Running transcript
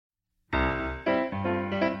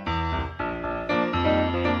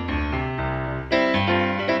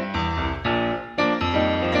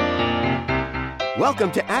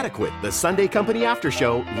Welcome to Adequate, the Sunday Company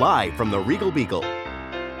Aftershow, live from the Regal Beagle.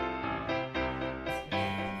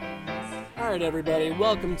 All right, everybody,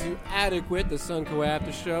 welcome to Adequate, the SunCo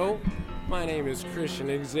Aftershow. My name is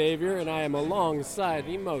Christian Xavier, and I am alongside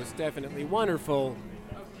the most definitely wonderful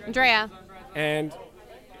Andrea. And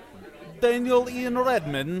Daniel Ian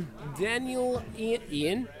Redman. Daniel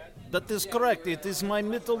Ian? That is correct. It is my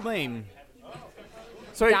middle name.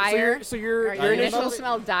 Dyer. So your Your initials initials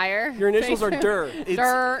smell dire. Your initials are Dur.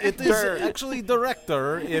 It is actually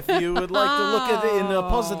director, if you would like to look at it in a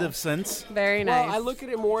positive sense. Very nice. Well, I look at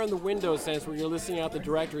it more in the Windows sense, where you're listing out the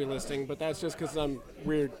directory listing, but that's just because I'm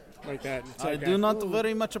weird like that. It's I like do not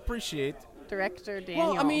very much appreciate. Director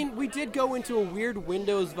Daniel. Well, I mean, we did go into a weird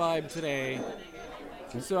Windows vibe today,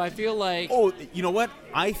 so I feel like... Oh, you know what?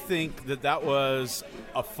 I think that was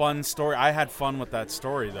a fun story. I had fun with that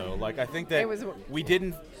story, though. Like, I think that we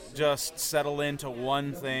didn't just settle into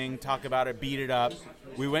one thing, talk about it, beat it up.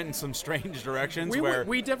 We went in some strange directions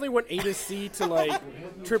we definitely went A to C to, like,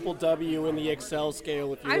 triple W in the Excel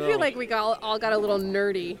scale, if you will. I feel like we all got a little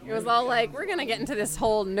nerdy. It was all like, we're going to get into this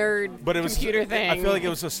whole computer thing. I feel like it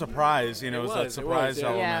was a surprise. You know, it was that surprise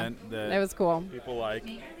element that was cool. People like.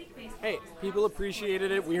 Hey, people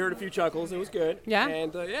appreciated it. We heard a few chuckles. It was good. Yeah.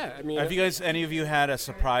 And, I mean... Have you guys, any of you had a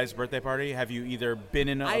surprise birthday party? Have you either been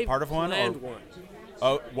in a part of one? I've planned one.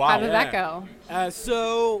 Oh, wow. How did that go?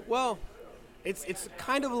 It's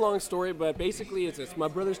kind of a long story, but basically it's my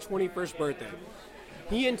brother's 21st birthday.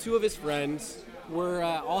 He and two of his friends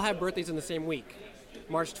all have birthdays in the same week.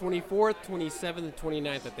 March 24th, 27th, and 29th,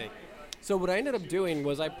 I think. So what I ended up doing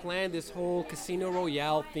was I planned this whole Casino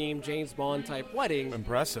Royale themed James Bond type wedding.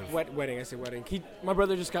 Impressive. Wedding, I say wedding. My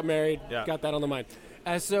brother just got married. Yeah. Got that on the mind.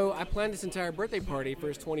 So I planned this entire birthday party for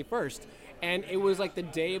his 21st. And it was like the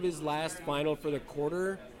day of his last final for the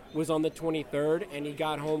quarter was on the 23rd. And he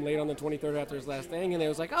got home late on the 23rd after his last thing. And it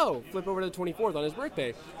was like, oh, flip over to the 24th on his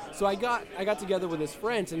birthday. So I got together with his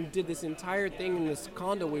friends and did this entire thing in this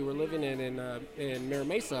condo we were living in Mira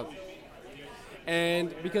Mesa.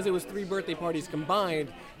 And because it was 3 birthday parties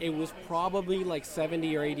combined, it was probably like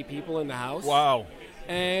 70 or 80 people in the house. Wow.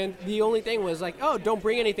 And the only thing was like, oh, don't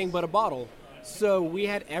bring anything but a bottle. So we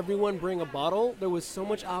had everyone bring a bottle. There was so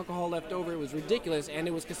much alcohol left over. It was ridiculous. And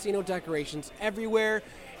it was casino decorations everywhere.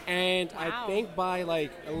 And I think by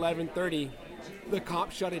like 11:30, the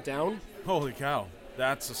cops shut it down. Holy cow.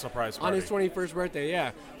 That's a surprise party. On his 21st birthday,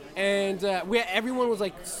 yeah. And everyone was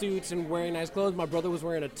like suits and wearing nice clothes. My brother was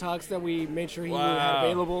wearing a tux that we made sure he had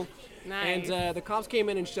available. Nice. And the cops came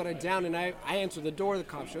in and shut it down. And I answered the door. The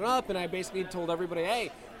cops showed up, and I basically told everybody,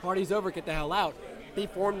 "Hey, party's over. Get the hell out." They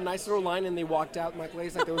formed a nice little line, and they walked out my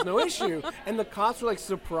place like there was no issue. And the cops were like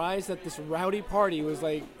surprised that this rowdy party was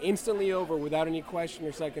like instantly over without any question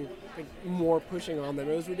or second more pushing on them.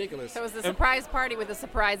 It was ridiculous. So it was a surprise party with a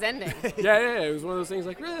surprise ending. Yeah. It was one of those things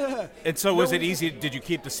like. And so was it easy? Did you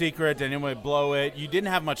keep the secret? Did anyone blow it? You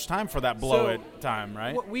didn't have much time for that blow-it time,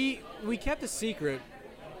 right? We kept the secret.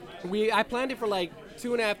 I planned it for like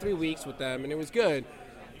 2.5, 3 weeks with them, and it was good.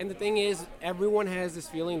 And the thing is, everyone has this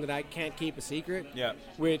feeling that I can't keep a secret,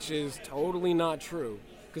 which is totally not true.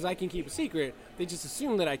 Because I can keep a secret, they just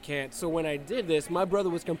assume that I can't. So when I did this, my brother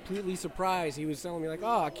was completely surprised. He was telling me like,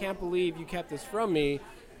 "Oh, I can't believe you kept this from me.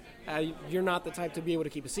 You're not the type to be able to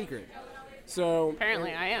keep a secret." So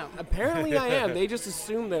apparently I am. Apparently I am. They just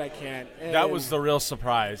assume that I can't. And that was the real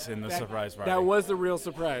surprise in the surprise party. That was the real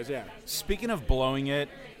surprise, yeah. Speaking of blowing it,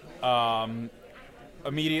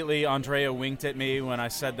 immediately Andrea winked at me when I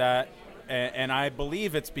said that, and I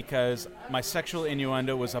believe it's because my sexual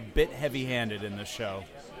innuendo was a bit heavy-handed in this show.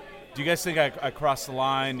 Do you guys think I crossed the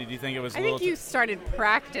line? Did you think it was I think you started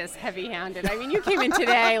practice heavy-handed. I mean, you came in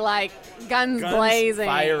today like guns blazing.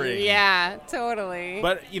 Firing. Yeah, totally.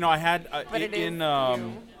 But, you know, I had in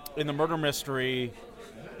the murder mystery,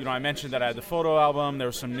 you know, I mentioned that I had the photo album. There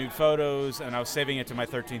were some nude photos, and I was saving it to my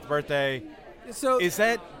 13th birthday. So is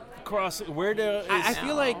that I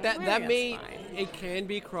feel like that it can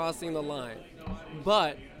be crossing the line,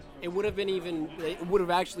 but it would have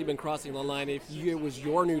actually been crossing the line if it was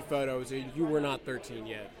your nude photos and you were not 13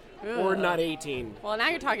 yet. Or not 18. Well, now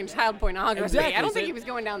you're talking child pornography. Exactly. I don't think he was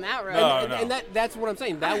going down that road. And that's what I'm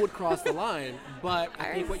saying. That would cross the line. But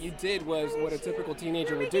I think what you did was what a typical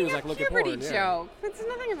teenager would do is like look at porn. Puberty joke. There's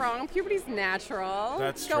nothing wrong. Puberty's natural.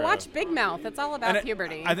 That's true. Go watch Big Mouth. It's all about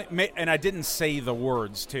puberty. And I didn't say the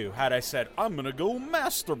words, too. Had I said, "I'm going to go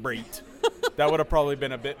masturbate," that would have probably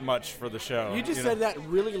been a bit much for the show. You just said that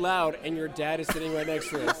really loud, and your dad is sitting right next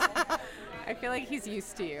to us. feel like he's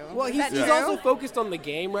used to you. Well, he's also focused on the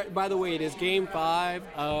game. Right? By the way, it is Game 5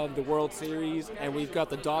 of the World Series, and we've got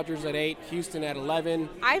the Dodgers at 8, Houston at 11.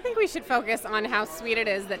 I think we should focus on how sweet it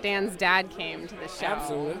is that Dan's dad came to the show.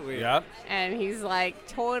 Absolutely. Yep. And he's like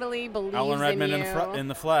totally believes Alan Redman in you. in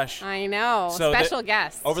the flesh. I know. So special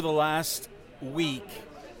guest. Over the last week,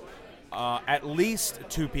 at least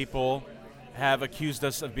 2 people have accused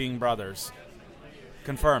us of being brothers.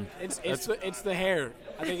 Confirmed. It's the hair.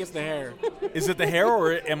 I think it's the hair. Is it the hair,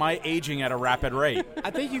 or am I aging at a rapid rate?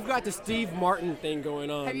 I think you've got the Steve Martin thing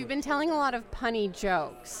going on. Have you been telling a lot of punny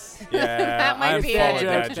jokes? Yeah, that might I'm be full it.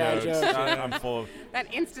 of dad jokes. I'm full of. That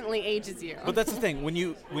instantly ages you. But that's the thing. When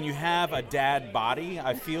you have a dad body,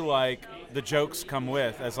 I feel like the jokes come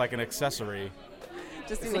with as like an accessory.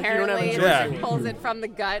 Just it's inherently like pulls it from the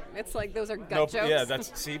gut. It's like those are gut jokes. Yeah,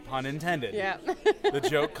 see, pun intended. Yeah. The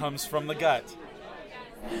joke comes from the gut.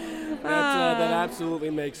 That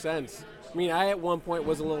absolutely makes sense. I mean, I at one point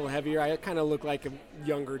was a little heavier. I kind of looked like a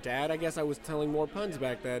younger dad. I guess I was telling more puns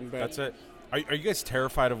back then. But that's it. Are you guys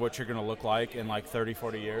terrified of what you're going to look like in like 30,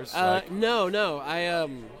 40 years? No.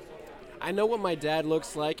 I know what my dad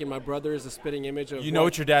looks like, and my brother is a spitting image of. You know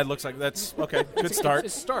what your dad looks like. That's okay. Good start.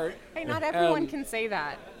 It's a start. Hey, not everyone can say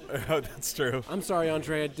that. Oh, that's true. I'm sorry,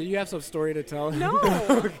 Andrea. Do you have some story to tell? No.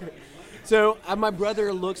 Okay. So my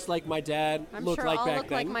brother looks like my dad looked like back then. I'm sure I'll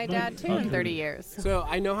look like my dad too in 30 years. So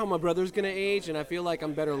I know how my brother's gonna age, and I feel like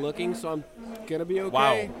I'm better looking, so I'm gonna be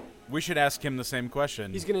okay. Wow, we should ask him the same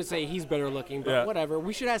question. He's gonna say he's better looking, but whatever.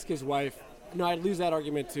 We should ask his wife. No, I'd lose that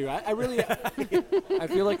argument too. I really, I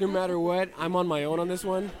feel like no matter what, I'm on my own on this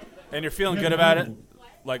one. And you're feeling good about it?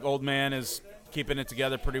 Like old man is keeping it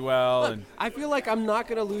together pretty well. Look, and I feel like I'm not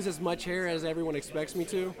gonna lose as much hair as everyone expects me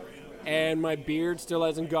to. And my beard still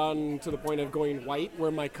hasn't gotten to the point of going white, where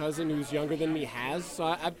my cousin, who's younger than me, has. So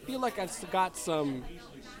I feel like I've got some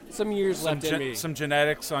years left in me. Some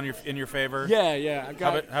genetics in your favor. Yeah. I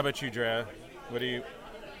got. How about you, Drea?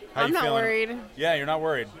 I'm not worried. Yeah, you're not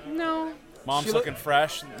worried. No. Mom's looking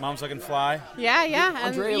fresh. Mom's looking fly. Yeah. And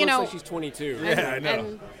Andrea looks like she's 22. I know.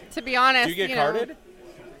 And to be honest, do you get carded?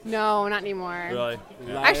 No, not anymore. Really?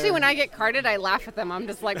 Actually, when I get carded, I laugh at them. I'm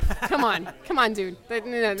just like, come on, dude.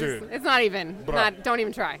 It's not even. Don't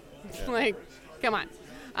even try. Yeah. Like, come on.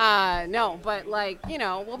 No, but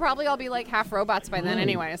we'll probably all be like half robots by then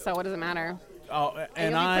anyway. So what does it matter? Oh,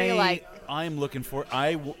 and I'm looking for.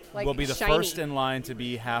 Will be the shiny. first in line to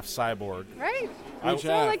be half cyborg. Right.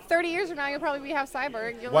 So like 30 years from now, you'll probably be half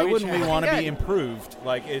cyborg. Why wouldn't we want to be improved?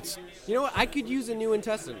 Like it's. You know what? I could use a new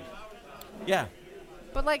intestine. Yeah.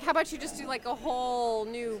 But how about you just do a whole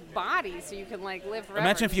new body so you can live forever?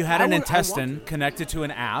 Imagine if you had an intestine connected to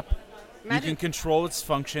an app. You can control its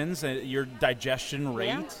functions, your digestion rate.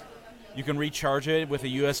 Yeah. You can recharge it with a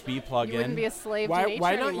USB plug-in. You wouldn't be a slave to nature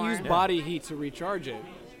Why not anymore? use body heat to recharge it?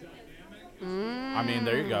 I mean,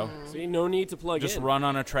 there you go. See, no need to plug in. Just run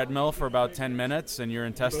on a treadmill for about 10 minutes, and your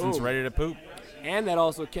intestine's ready to poop. And that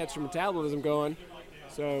also gets your metabolism going.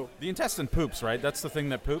 So the intestine poops, right? That's the thing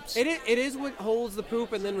that poops? It is what holds the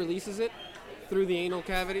poop and then releases it through the anal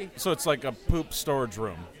cavity. So it's like a poop storage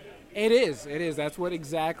room. It is. That's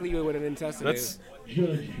exactly what an intestine is.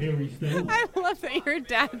 I love that your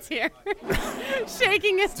dad's here,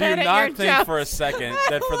 shaking his head Do at not your think jokes. for a second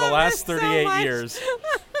that for the last 38 so years,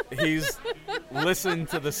 he's listened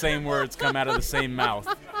to the same words come out of the same mouth.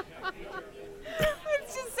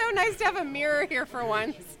 It's just so nice to have a mirror here for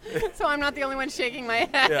once, so I'm not the only one shaking my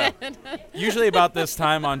head. Yeah. Usually about this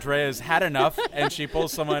time, Andrea's had enough, and she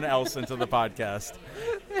pulls someone else into the podcast.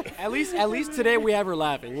 At least today we have her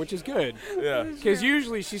laughing, which is good. Yeah. Because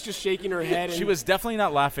usually she's just shaking her head. She was definitely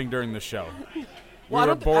not laughing during the show. We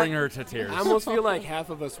were boring her to tears. I almost feel like half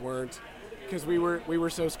of us weren't, because we were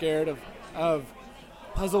so scared of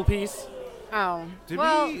Puzzle Piece. Oh.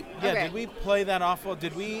 Did we play that awful?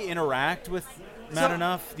 Did we interact with Not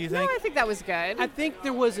enough, do you think? No, I think that was good. I think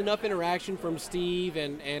there was enough interaction from Steve,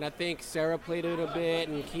 and I think Sarah played it a bit,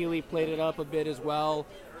 and Keely played it up a bit as well.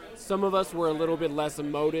 Some of us were a little bit less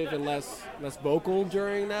emotive and less vocal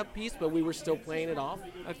during that piece, but we were still playing it off,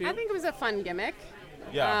 I feel. I think it was a fun gimmick.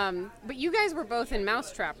 Yeah. But you guys were both in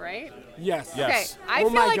Mousetrap, right? Yes. Okay. I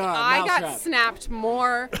feel like I got snapped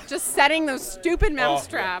more just setting those stupid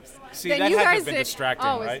mousetraps See, than that you had to guys have been did. distracting,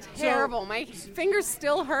 it was right? terrible. My fingers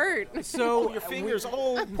still hurt. So your fingers,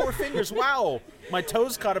 poor fingers. Wow. My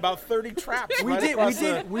toes caught about 30 traps.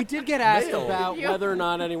 We did get asked about whether or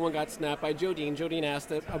not anyone got snapped by Jodine. Jodine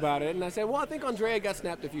asked about it, and I said, well, I think Andrea got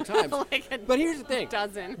snapped a few times. But here's the thing.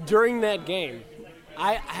 During that game,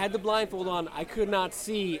 I had the blindfold on. I could not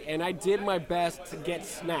see, and I did my best to get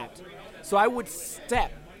snapped. So I would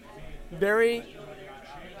step very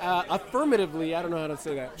affirmatively, I don't know how to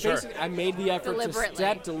say that. Sure. Basically, I made the effort to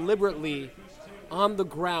step deliberately on the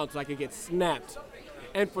ground so I could get snapped.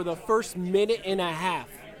 And for the first minute and a half,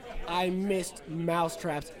 I missed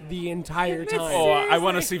mousetraps the entire time. Oh, I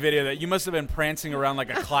want to see video of that. You must have been prancing around like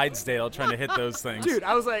a Clydesdale trying to hit those things. Dude,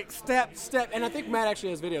 I was like, step. And I think Matt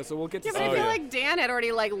actually has video, so we'll get to see it. Yeah, but I feel like Dan had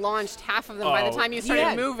already launched half of them by the time you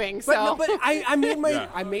started moving. So. But I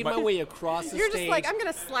made my way across the stage. You're just like, I'm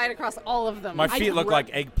going to slide across all of them. My feet look like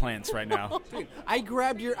eggplants right now. Dude, I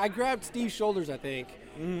grabbed Steve's shoulders, I think.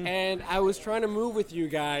 And I was trying to move with you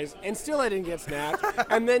guys, and still I didn't get snapped.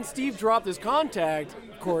 And then Steve dropped his contact,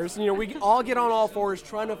 of course. We all get on all fours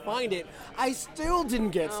trying to find it. I still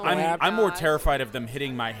didn't get snapped. I'm more terrified of them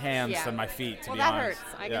hitting my hands than my feet, to be honest. Well, that hurts.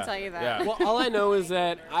 I can tell you that. Yeah. Well, all I know is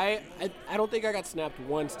that I don't think I got snapped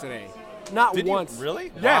once today. Not Did once. You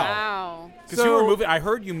really? Yeah. Wow. Because you were moving. I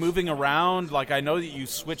heard you moving around. Like, I know that you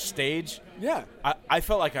switched stage. Yeah. I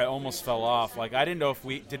felt like I almost fell off. Like, I didn't know if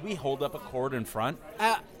did we hold up a cord in front?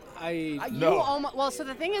 No. Well, so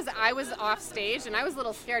the thing is, I was off stage, and I was a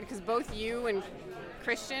little scared because both you and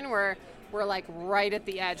Christian were like right at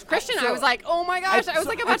the edge. Christian, I was like, oh my gosh, I was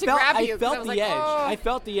like about to grab you. I felt was the like, edge. oh. I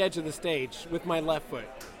felt the edge of the stage with my left foot.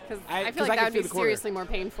 Because I feel like that would be seriously more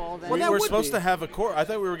painful than. We were supposed to have a cord. I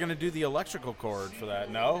thought we were going to do the electrical cord for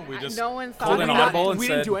that. No, we just no one pulled an audible and we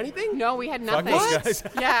said, didn't do anything. No, we had nothing. Fuck these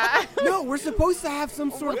guys. Yeah. No, we're supposed to have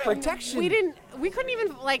some sort of protection. We couldn't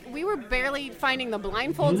even, we were barely finding the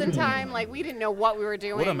blindfolds in time. Like, we didn't know what we were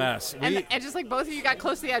doing. What a mess. And just like both of you got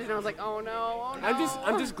close to the edge, and I was like, oh no.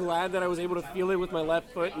 I'm just glad that I was able to feel it with my left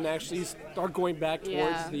foot and actually start going back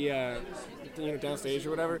towards the downstage or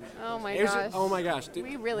whatever. Oh my gosh. Oh my gosh.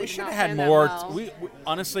 We really we should have had had more. Well.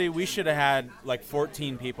 Honestly, we should have had like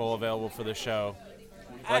 14 people available for the show.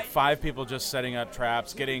 Like 5 people just setting up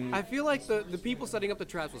traps, getting. I feel like the people setting up the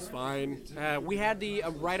traps was fine. We had the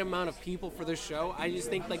right amount of people for the show. I just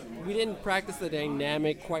think like we didn't practice the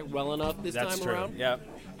dynamic quite well enough this That's time true. around.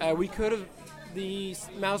 Yep. We could have. The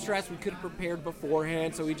mouse traps we could have prepared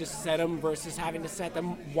beforehand, so we just set them versus having to set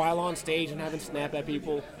them while on stage and having snap at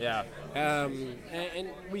people. Yeah.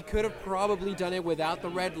 And we could have probably done it without the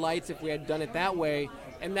red lights if we had done it that way,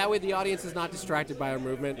 and that way the audience is not distracted by our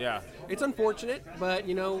movement. Yeah. It's unfortunate, but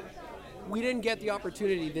we didn't get the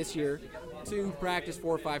opportunity this year to practice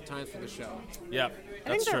 4 or 5 times for the show. Yep. I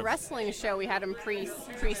think the wrestling show we had them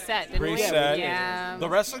preset, didn't we? Preset. Yeah. The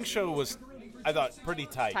wrestling show was, I thought, pretty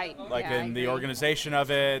tight. Like in the organization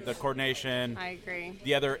of it, the coordination. I agree.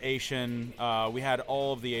 The other Asian, we had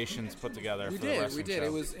all of the Asians put together. We for the did. wrestling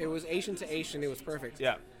show. It was Asian to Asian. It was perfect.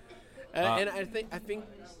 Yeah. And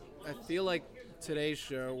I feel like today's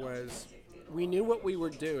show was, we knew what we were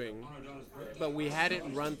doing, but we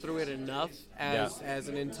hadn't run through it enough as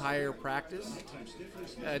an entire practice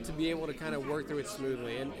to be able to kind of work through it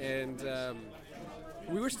smoothly. And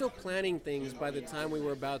we were still planning things by the time we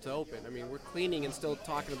were about to open. I mean, we're cleaning and still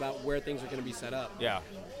talking about where things are going to be set up. Yeah.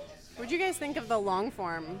 What do you guys think of the long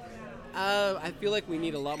form? I feel like we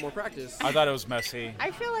need a lot more practice. I thought it was messy.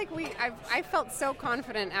 I feel like I felt so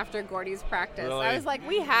confident after Gordy's practice. Really? I was like,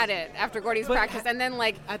 we had it after Gordy's practice. And then,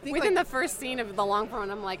 within the first scene of the long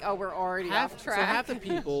form, I'm like, oh, we're already off track. So half the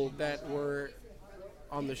people that were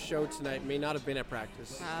on the show tonight may not have been at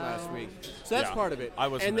practice last week. So that's part of it. I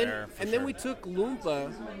wasn't there. Then we took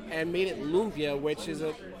Loompa and made it Lumpia, which is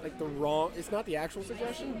it's not the actual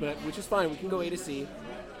suggestion, but which is fine. We can go A to C.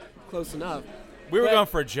 Close enough. We were going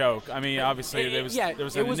for a joke. I mean, obviously, there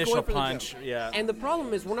was an initial punch. Yeah. And the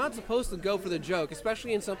problem is we're not supposed to go for the joke,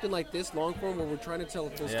 especially in something like this, long form, where we're trying to tell a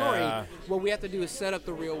full story. What we have to do is set up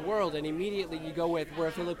the real world, and immediately you go with, we're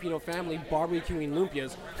a Filipino family barbecuing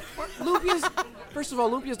lumpias. Lumpias, first of all,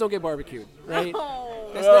 lumpias don't get barbecued, right?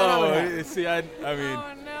 That's not how it happens. See, I mean...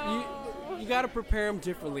 Oh, no. You got to prepare them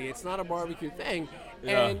differently. It's not a barbecue thing.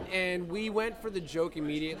 Yeah. And we went for the joke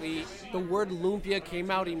immediately. The word lumpia came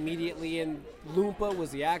out immediately, and Loompa was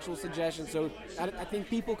the actual suggestion. So I think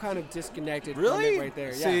people kind of disconnected from it right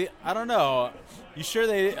there. See, I don't know. You sure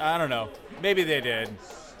they? I don't know. Maybe they did,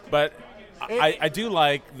 but I do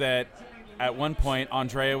like that. At one point,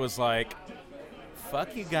 Andrea was like,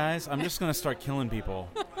 "Fuck you guys! I'm just gonna start killing people.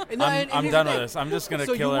 I'm done with this. I'm just gonna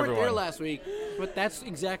kill everyone." So you weren't there last week, but that's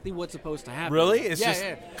exactly what's supposed to happen. Really? It's just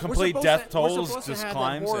complete death tolls just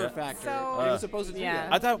climbs. Horror factor. It was supposed to do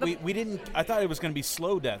that. I thought we didn't. I thought it was going to be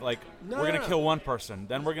slow death. Like we're going to kill one person,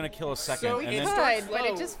 then we're going to kill a second. So and it then could, but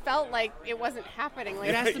it just felt like it wasn't happening. Like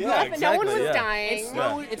it has to be. No one was dying.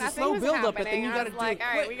 It's a slow build up, but then you got to do it quick.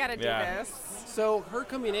 All right, we got to do this. So her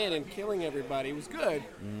coming in and killing everybody was good,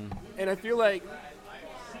 and I feel like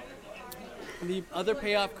the other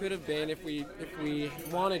payoff could have been if we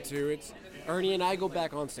wanted to. Ernie and I go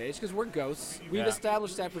back on stage because we're ghosts. We've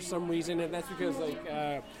established that for some reason, and that's because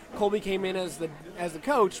Colby came in as the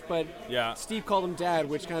coach, but Steve called him Dad,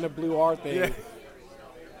 which kind of blew our thing. Yeah.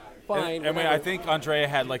 Fine. And I think Andrea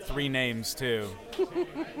had like 3 names too.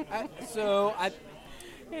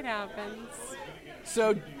 It happens.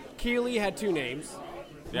 So Keely had 2 names,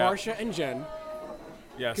 Marsha and Jen.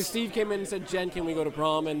 Yes. Because Steve came in and said, Jen, can we go to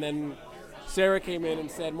prom? And then Sarah came in and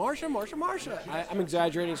said, Marsha. I'm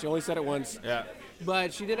exaggerating. She only said it once. Yeah.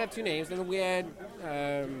 But she did have 2 names. Then we had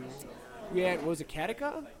what was it,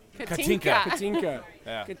 Katinka? Katinka.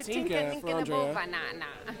 Yeah. Katinka for Andrea.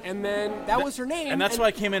 And then that was her name. And that's why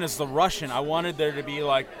I came in as the Russian. I wanted there to be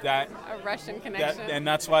like that. A Russian connection. And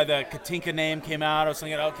that's why the Katinka name came out. I was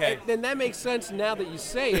thinking, okay. And then that makes sense now that you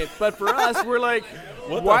say it. But for us, we're like,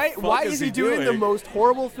 why is he doing the most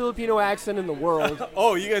horrible Filipino accent in the world?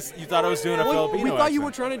 Oh, you thought I was doing a Filipino accent? We thought you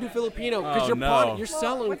were trying to do Filipino because you're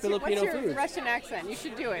selling Filipino what's your food. Russian accent? You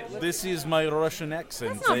should do it. This is my Russian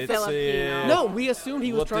accent. That's not Filipino. No, we assumed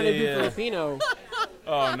he was trying to do Filipino.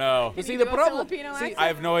 Oh no! You see the problem? I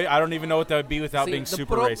have no. I don't even know what that would be without being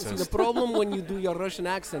super racist. See, the problem when you do your Russian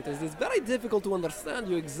accent is it's very difficult to understand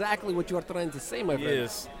you exactly what you are trying to say, my friend.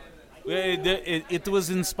 Yes, it was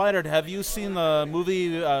inspired. Have you seen the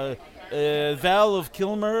movie Val of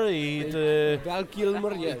Kilmer? Val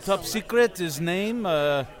Kilmer, yes. Top Secret, his name.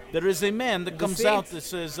 There is a man that comes out that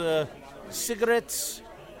says cigarettes,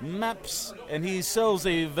 maps, and he sells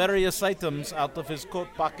various items out of his coat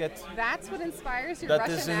pocket. That's what inspires your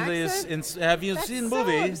Russian accent? Have you seen the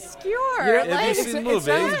movie? That's so obscure. Have you seen the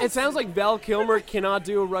movie? It sounds like Val Kilmer cannot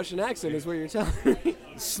do a Russian accent, is what you're telling me.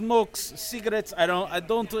 Smokes cigarettes. I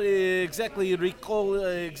don't exactly recall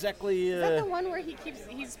exactly. Is that the one where he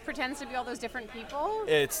pretends to be all those different people?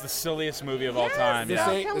 It's the silliest movie of all time. The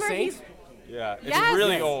Saint? Yeah, it's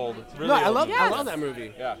really old. Really I old. love that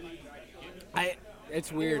movie. Yeah. It's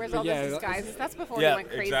weird, Where's but all those disguises? That's before he went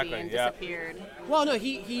crazy and disappeared. Well, no,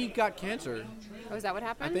 he got cancer. Oh, is that what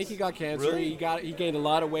happened? I think he got cancer. Really? He gained a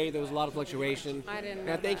lot of weight. There was a lot of fluctuation. I didn't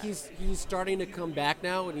know And I think he's starting to come back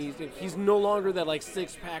now, and he's no longer that like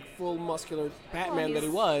 6-pack, full muscular Batman that he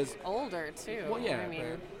was. Older too. Well, yeah. I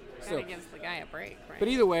mean, kind of gives the guy a break, right? But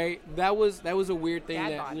either way, that was a weird thing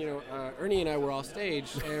Dad that bod. Ernie and I were off stage,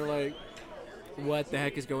 and we're like, what the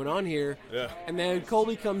heck is going on here? Yeah. And then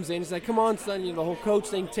Colby comes in. He's like, come on, son. The whole coach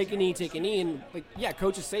thing, take a knee. And,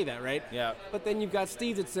 coaches say that, right? Yeah. But then you've got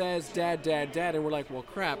Steve that says, Dad. And we're like, well,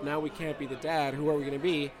 crap, now we can't be the dad. Who are we going to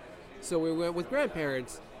be? So we went with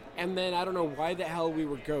grandparents. And then I don't know why the hell we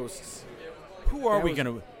were ghosts. Who are we going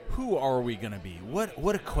to be?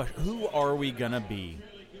 What a question. Who are we going to be?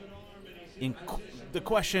 The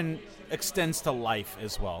question extends to life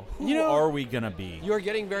as well. Who are we going to be? You're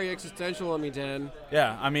getting very existential on me, Dan.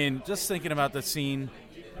 Yeah, I mean, just thinking about the scene,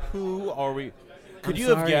 who are we? Could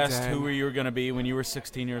you have guessed who you were going to be when you were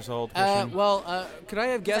 16 years old, Christian? Could I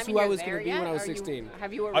have guessed who I was going to be when I was 16?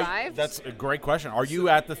 Have you arrived? That's a great question. Are you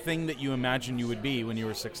at the thing that you imagined you would be when you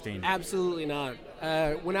were 16? Absolutely not.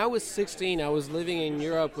 When I was 16, I was living in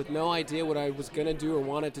Europe with no idea what I was going to do or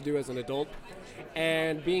wanted to do as an adult.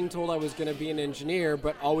 And being told I was going to be an engineer,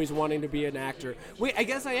 but always wanting to be an actor. Wait, I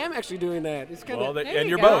guess I am actually doing that. It's kind of. And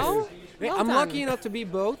you're both. I'm lucky enough to be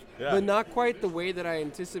both, but not quite the way that I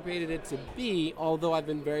anticipated it to be. Although I've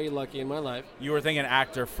been very lucky in my life. You were thinking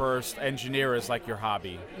actor first, engineer is like your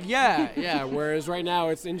hobby. Yeah. Whereas right now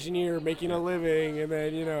it's engineer making a living, and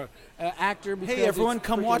then actor. Hey, everyone,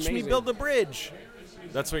 come watch me build the bridge.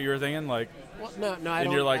 That's what you were thinking, like. Well, no, I don't.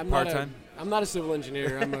 And you're like part-time. I'm not a civil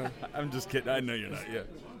engineer. I'm just kidding. I know you're not.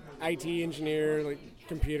 Yeah. IT engineer, like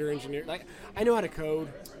computer engineer. Like I know how to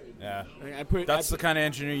code. Yeah. That's the kind of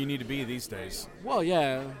engineer you need to be these days. Well,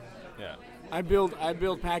 yeah. Yeah. I build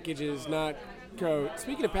packages, not code.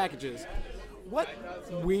 Speaking of packages, what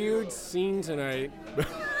weird scene tonight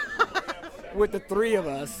with the 3 of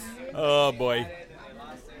us. Oh boy.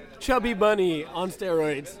 Chubby Bunny on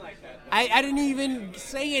steroids. I didn't even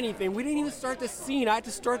say anything. We didn't even start the scene. I had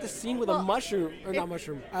to start the scene with a marshmallow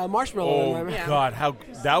in my mouth. God,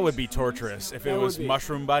 that would be torturous if it was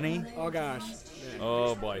Mushroom Bunny. Oh, gosh. Yeah.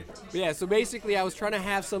 Oh, boy. But yeah, so basically I was trying to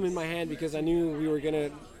have some in my hand because I knew we were going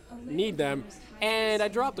to need them. And I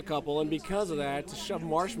dropped a couple, and because of that, to shove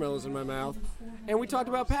marshmallows in my mouth. And we talked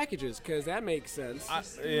about packages, because that makes sense.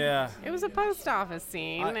 Yeah. It was a post office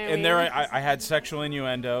scene. I had sexual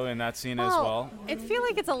innuendo in that scene as well. I feel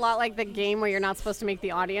like it's a lot like the game where you're not supposed to make the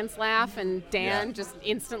audience laugh, and Dan just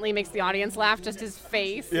instantly makes the audience laugh, just his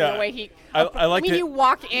face, the way he... you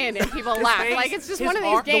walk in and people laugh. Like, it's just one of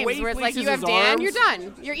these games where it's like, you have Dan, you're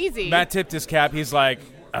done. You're easy. Matt tipped his cap. He's like...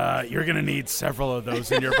 You're going to need several of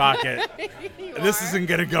those in your pocket. This isn't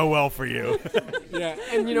going to go well for you. Yeah,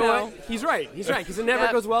 and you know what? He's right. He's right, because it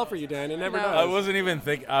never goes well for you, Dan. It never does. I wasn't even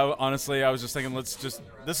thinking. Honestly, I was just thinking,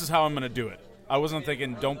 this is how I'm going to do it. I wasn't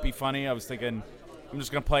thinking, don't be funny. I was thinking, I'm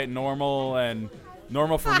just going to play it normal, and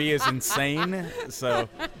normal for me is insane. So,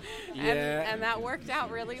 yeah. And that worked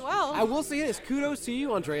out really well. I will say this. Kudos to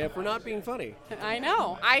you, Andrea, for not being funny. I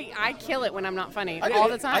know. I kill it when I'm not funny all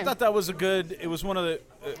the time. I thought that was it was one of the,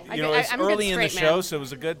 it's early in the show, so it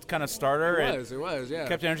was a good kind of starter. It was, yeah.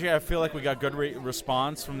 Kept energy. I feel like we got good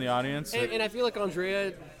response from the audience. And I feel like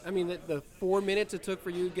Andrea, the 4 minutes it took for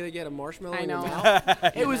you to get a marshmallow in your know.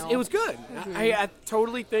 mouth, it was good. Mm-hmm. I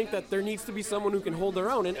totally think that there needs to be someone who can hold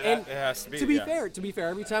their own. And it has to be fair,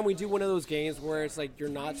 every time we do one of those games where it's like you're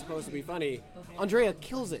not supposed to be funny, Andrea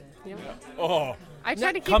kills it. Yeah. Oh. I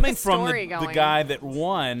try to keep coming the story from going. the guy that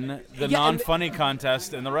won the non-funny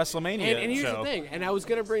contest in the WrestleMania and here's show. the thing, and I was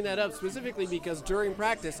going to bring that up specifically because during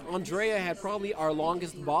practice, Andrea had probably our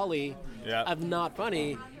longest volley of not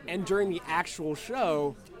funny, and during the actual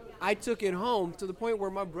show, I took it home to the point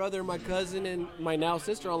where my brother, my cousin, and my now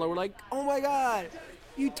sister-in-law were like, "Oh my God,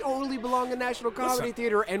 you totally belong in National Comedy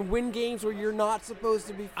Theater and win games where you're not supposed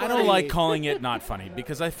to be funny." I don't like calling it not funny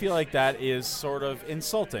because I feel like that is sort of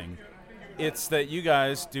insulting. It's that you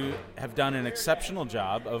guys have done an exceptional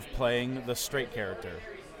job of playing the straight character.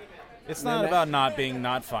 It's not about not being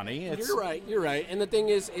not funny. You're right. And the thing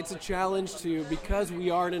is, it's a challenge because we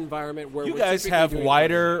are an environment where you guys have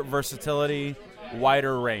wider versatility,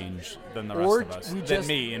 wider range than the rest of us, than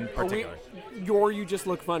me in particular. Or you just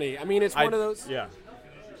look funny. It's one of those. Yeah.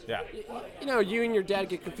 Yeah. You and your dad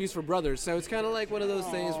get confused for brothers, so it's kind of like one of those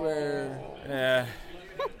things where.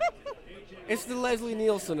 It's the Leslie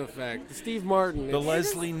Nielsen effect, the Steve Martin.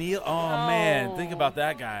 Leslie Nielsen. Oh, man. Think about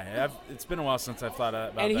that guy. It's been a while since I've thought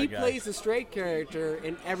about that guy. And he plays the straight character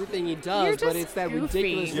in everything he does, but it's that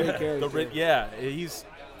ridiculous straight character. He's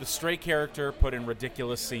the straight character put in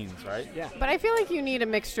ridiculous scenes, right? Yeah. But I feel like you need a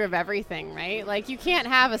mixture of everything, right? Like, you can't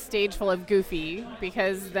have a stage full of goofy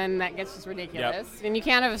because then that gets just ridiculous. Yep. And you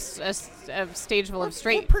can't have a stage full of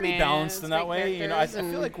straight. We're pretty balanced in that way. I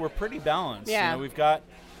feel like we're pretty balanced. Yeah. We've got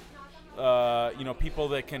people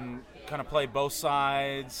that can kind of play both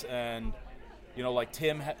sides, and like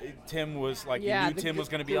Tim was like, you knew Tim was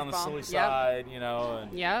going to be on the silly side,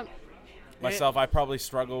 and myself, I probably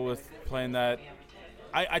struggle with playing that.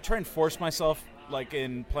 I try and force myself like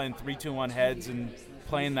in playing 3, 2, 1 heads and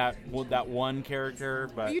playing that one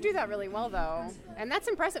character, but you do that really well though, and that's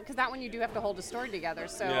impressive because that one you do have to hold a story together,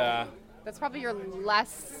 so that's probably your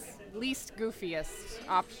least goofiest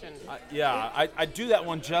option. I do that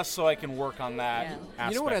one just so I can work on that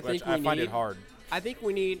aspect. You know what I think I find it hard. I think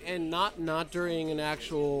we need, and not during an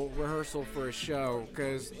actual rehearsal for a show,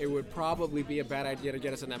 because it would probably be a bad idea to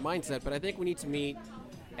get us in that mindset, but I think we need to meet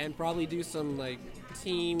and probably do some like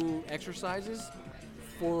team exercises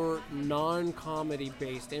for non-comedy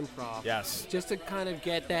based improv. Yes. Just to kind of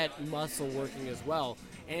get that muscle working as well.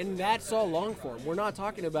 And that's all long form. We're not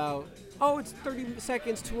talking about, it's 30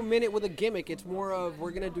 seconds to a minute with a gimmick. It's more of,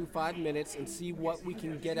 we're going to do 5 minutes and see what we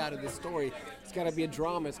can get out of this story. It's got to be a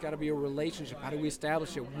drama. It's got to be a relationship. How do we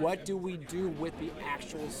establish it? What do we do with the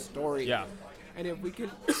actual story? Yeah. And if we can,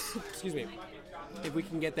 if we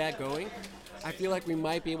can get that going, I feel like we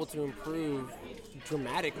might be able to improve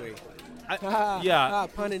dramatically.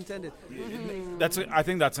 Pun intended. I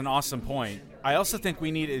think that's an awesome point. I also think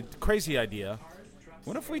we need a crazy idea.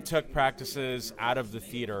 What if we took practices out of the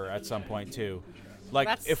theater at some point too? Like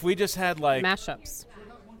if we just had like mashups.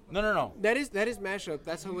 No. That is mashup.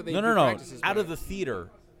 That's how they do practices. Out of the theater.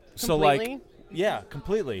 Completely? So like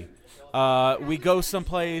completely. We go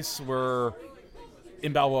someplace. We're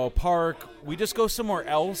in Balboa Park. We just go somewhere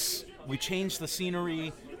else. We change the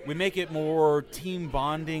scenery. We make it more team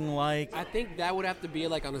bonding like. I think that would have to be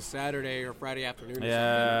like on a Saturday or Friday afternoon.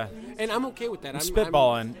 Yeah. Or something. And I'm okay with that. I'm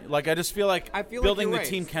spitballing. I just feel like building the right.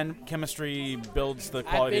 team chemistry builds the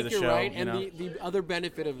quality of the show. I think you're right. And the other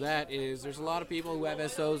benefit of that is there's a lot of people who have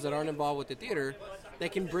SOs that aren't involved with the theater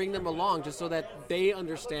that can bring them along just so that they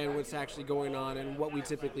understand what's actually going on and what we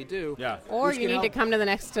typically do. Yeah. Or you need to come to the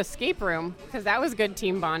next escape room because that was good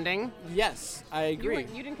team bonding. Yes, I agree.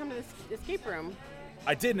 You didn't come to the escape room.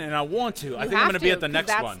 I didn't, and I want to. I think I'm going to be at the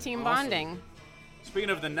next one. That's team bonding. Speaking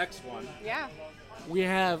of the next one. Yeah. We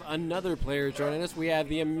have another player joining us. We have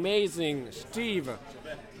the amazing Steve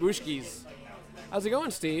Bushkis. How's it going,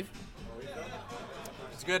 Steve?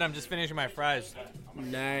 It's good. I'm just finishing my fries.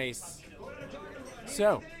 Nice.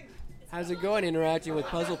 So, How's it going interacting with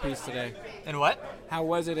Puzzle Piece today? And what? How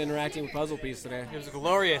was it interacting with Puzzle Piece today? It was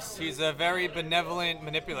glorious. He's a very benevolent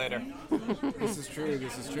manipulator. This is true.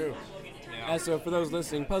 Yeah. So for those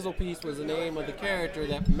listening, Puzzle Piece was the name of the character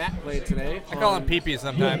that Matt played today. I call him Pee-Pee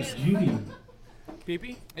sometimes.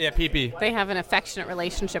 Pee-Pee? Yeah, Pee-Pee. They have an affectionate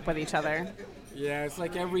relationship with each other. Yeah, it's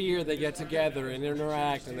like every year they get together and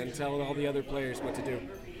interact and then tell all the other players what to do.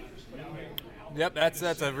 Yep, that's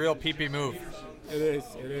a real Pee-Pee move. It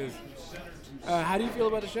is. How do you feel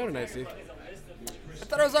about the show tonight, Steve? I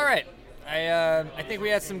thought it was all right. I think we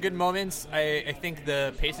had some good moments. I think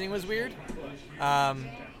the pacing was weird.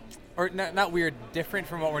 Or not weird, different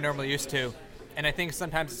from what we're normally used to. And I think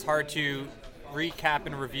sometimes it's hard to recap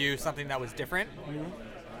and review something that was different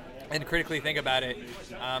and critically think about it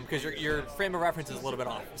because your frame of reference is a little bit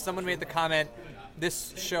off. Someone made the comment,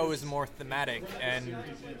 this show is more thematic and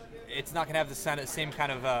it's not going to have the same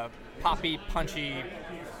kind of poppy, punchy,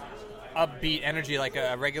 upbeat energy like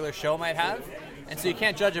a regular show might have. And so you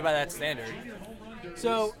can't judge it by that standard.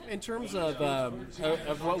 So, in terms of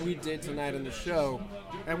what we did tonight in the show,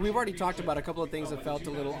 and we've already talked about a couple of things that felt a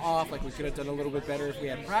little off, like we could have done a little bit better if we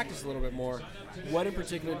had practiced a little bit more. What in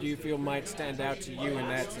particular do you feel might stand out to you in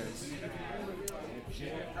that sense?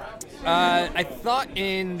 I thought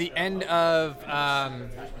in the end of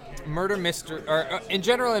Murder Mystery, or in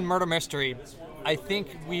general in Murder Mystery, I think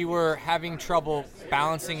we were having trouble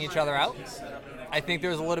balancing each other out. I think there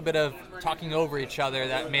was a little bit of talking over each other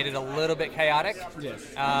that made it a little bit chaotic. Yes.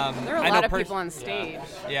 There are a lot of people on stage.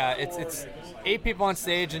 Yeah, it's 8 people on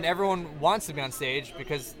stage, and everyone wants to be on stage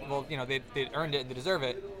because, well, you know, they earned it and they deserve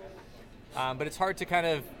it. But it's hard to kind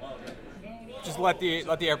of just let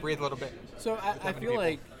the air breathe a little bit. So I feel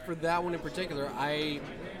like for that one in particular, I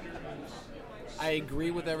agree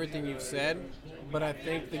with everything you've said. But I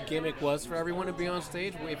think the gimmick was for everyone to be on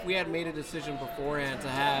stage. If we had made a decision beforehand to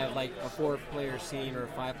have like a 4-player scene or a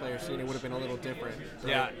 5-player scene, it would have been a little different. Right?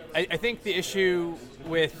 Yeah, I think the issue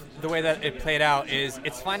with the way that it played out is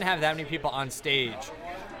it's fine to have that many people on stage,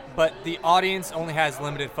 but the audience only has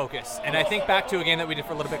limited focus. And I think back to a game that we did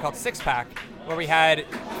for a little bit called Six Pack, where we had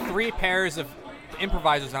 3 pairs of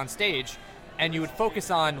improvisers on stage, and you would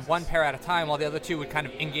focus on one pair at a time while the other 2 would kind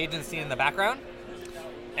of engage in the scene in the background.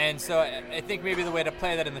 And so I think maybe the way to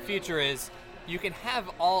play that in the future is you can have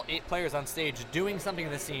all 8 players on stage doing something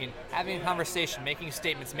in the scene, having a conversation, making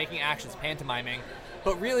statements, making actions, pantomiming,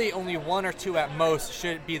 but really only 1 or 2 at most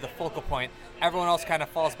should be the focal point. Everyone else kind of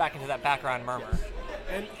falls back into that background murmur.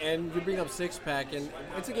 And you bring up Six Pack, and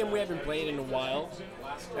it's a game we haven't played in a while.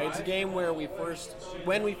 It's a game where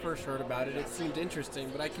when we first heard about it, it seemed interesting.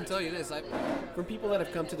 But I can tell you this, from people that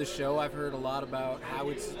have come to the show, I've heard a lot about how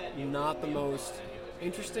it's not the most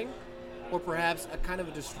interesting, or perhaps a kind of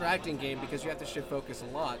a distracting game because you have to shift focus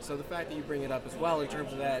a lot. So the fact that you bring it up as well in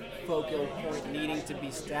terms of that focal point needing to be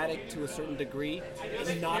static to a certain degree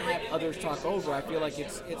and not have others talk over, I feel like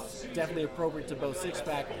it's definitely appropriate to both Six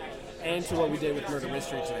Pack and to what we did with Murder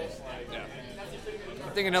Mystery today. Yeah. I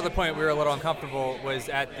think another point we were a little uncomfortable was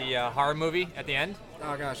at the horror movie at the end.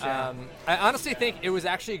 Oh gosh, yeah. I honestly think it was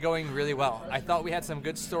actually going really well. I thought we had some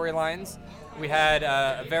good storylines. We had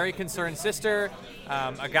a very concerned sister,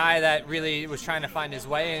 a guy that really was trying to find his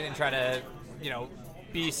way and try to,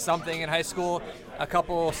 be something in high school, a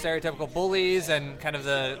couple stereotypical bullies, and kind of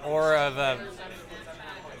the aura of a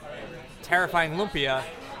terrifying lumpia.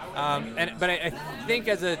 But I think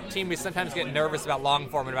as a team we sometimes get nervous about long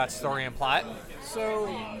form and about story and plot.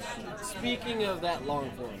 So, speaking of that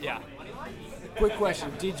long form. Yeah. Quick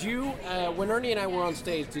question. Did you, when Ernie and I were on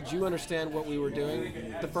stage, did you understand what we were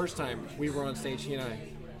doing the first time we were on stage, he and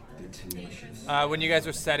I? When you guys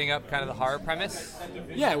were setting up kind of the horror premise?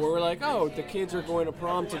 Yeah, where we're like, oh, the kids are going to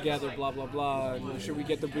prom together, blah, blah, blah. And should we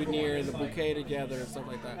get the boutonniere and the bouquet together and stuff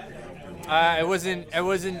like that? I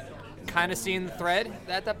wasn't kind of seeing the thread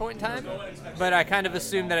at that point in time, but I kind of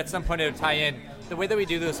assumed that at some point it would tie in. The way that we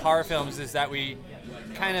do those horror films is that we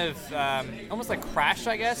kind of almost like Crash,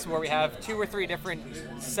 I guess, where we have 2 or 3 different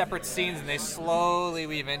separate scenes and they slowly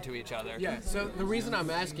weave into each other. Yeah, so the reason I'm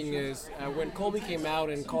asking is when Colby came out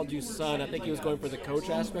and called you son, I think he was going for the coach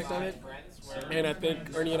aspect of it, and I think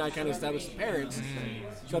Ernie and I kind of established the parents.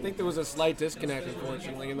 So I think there was a slight disconnect,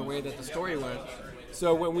 unfortunately, in the way that the story went.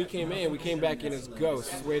 So when we came back in as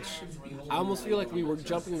ghosts, which I almost feel like we were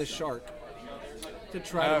jumping the shark to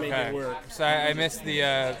try to make it work. So I missed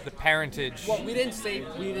the parentage. Well, we didn't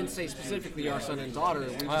say specifically our son and daughter.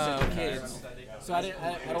 We just said the kids. So I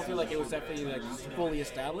don't feel like it was definitely like fully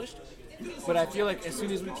established. But I feel like as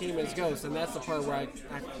soon as we came as ghosts, and that's the part where I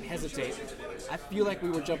hesitate, I feel like we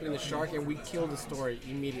were jumping the shark and we killed the story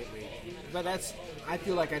immediately. But I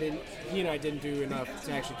feel like he and I didn't do enough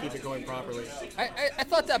to actually keep it going properly. I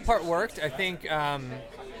thought that part worked. I think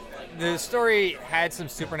the story had some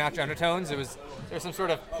supernatural undertones. There was some sort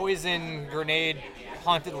of poison grenade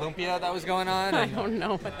haunted Lumpia that was going on. I don't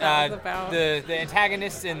know what that was about. The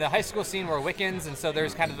antagonists in the high school scene were Wiccans, and so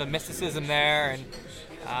there's kind of the mysticism there.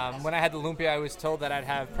 And when I had the Lumpia, I was told that I'd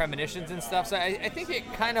have premonitions and stuff. So I think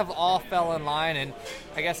it kind of all fell in line, and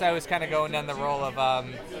I guess I was kind of going down the role of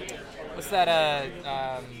what's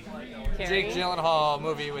that Jake Gyllenhaal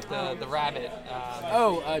movie with the rabbit?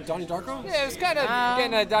 Donnie Darko? Yeah, it was kind of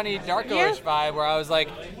getting a Donnie Darko-ish vibe where I was like,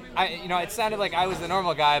 it sounded like I was the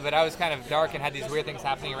normal guy, but I was kind of dark and had these weird things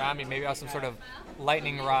happening around me. Maybe I was some sort of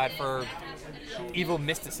lightning rod for evil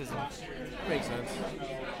mysticism. Makes sense.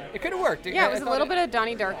 It could have worked. Yeah, it was a little bit of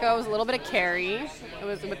Donnie Darko. It was a little bit of Carrie. It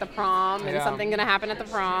was with the prom and something going to happen at the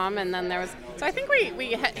prom. And then there was... So I think we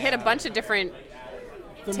hit a bunch of different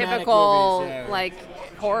typical movies, like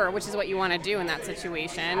horror, which is what you want to do in that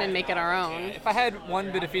situation, and make it our own. If I had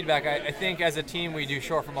one bit of feedback, I think as a team we do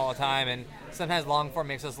short form all the time, and sometimes long form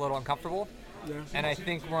makes us a little uncomfortable. Yeah. And I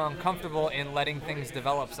think we're uncomfortable in letting things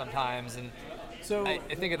develop sometimes. And so I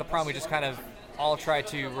think at the prom we just kind of all try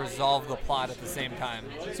to resolve the plot at the same time.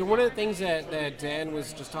 So one of the things that Dan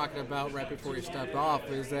was just talking about right before he stepped off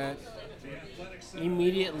is that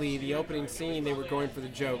immediately the opening scene they were going for the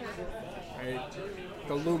joke, right?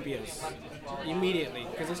 The Lumpias. Immediately,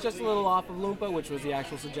 because it's just a little off of Loompa, which was the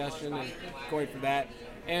actual suggestion, and going for that.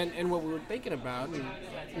 And what we were thinking about,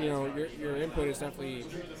 and your input is definitely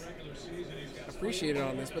appreciated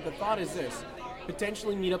on this, but the thought is this: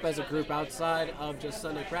 potentially meet up as a group outside of just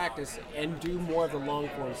Sunday practice and do more of the long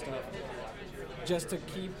form stuff, just to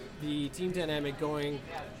keep the team dynamic going,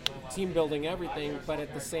 team building, everything, but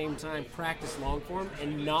at the same time practice long form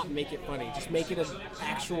and not make it funny. Just make it an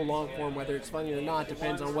actual long form, whether it's funny or not,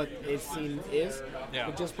 depends on what its scene is,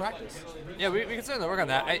 but just practice. Yeah, we can certainly work on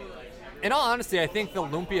that. In all honesty, I think the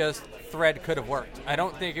Lumpia thread could have worked. I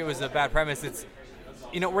don't think it was a bad premise. It's,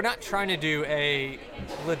 we're not trying to do a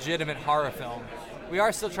legitimate horror film. We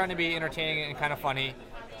are still trying to be entertaining and kind of funny.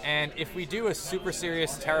 And if we do a super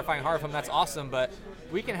serious, terrifying horror film, that's awesome, but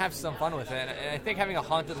we can have some fun with it. And I think having a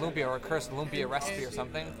haunted Lumpia or a cursed Lumpia recipe or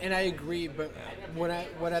something. And I agree, but what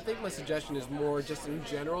I think my suggestion is more just in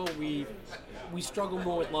general, we struggle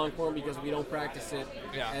more with long form because we don't practice it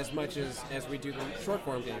as much as we do the short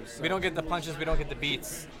form games. So. We don't get the punches, we don't get the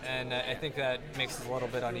beats, and I think that makes us a little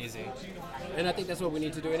bit uneasy. And I think that's what we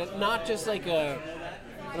need to do. And not just like an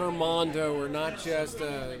Armando or not just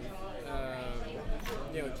the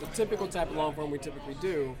typical type of long form we typically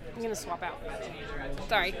do. I'm going to swap out.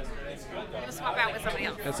 Sorry. I'm going to swap out with somebody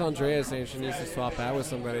else. That's Andrea saying she needs to swap out with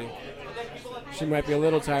somebody. She might be a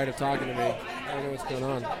little tired of talking to me. I don't know what's going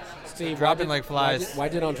on. Steve, dropping like flies. Why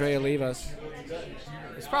did Andrea leave us?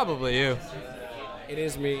 It's probably you. It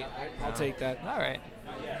is me. I'll take that. All right.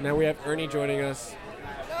 Now we have Ernie joining us.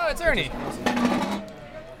 Oh, it's Ernie. I'm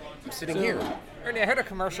sitting here. Ernie, I heard a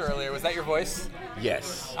commercial earlier. Was that your voice?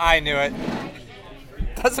 Yes. I knew it.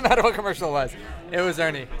 Doesn't matter what commercial it was. It was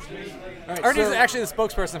Ernie. Right, Ernie's actually the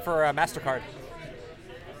spokesperson for MasterCard.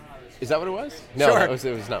 Is that what it was? No,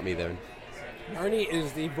 sure. It was not me then. Ernie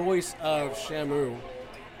is the voice of Shamu.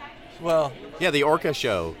 Well, yeah, the Orca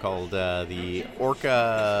show called the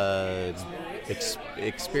Orca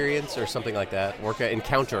Experience or something like that. Orca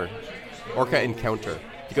Encounter.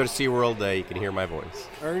 If you go to SeaWorld, you can hear my voice.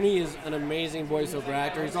 Ernie is an amazing voiceover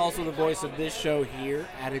actor. He's also the voice of this show here,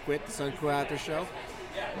 Adequate, the SunCo Aftershow,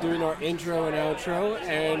 doing our intro and outro.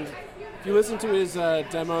 And if you listen to his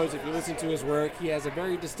demos, if you listen to his work, he has a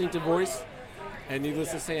very distinctive voice. And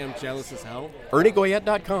needless to say, I'm jealous as hell.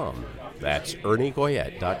 ErnieGoyette.com. That's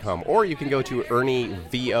ErnieGoyette.com. Or you can go to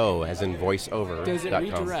ErnieVO, as in voiceover.com. Does it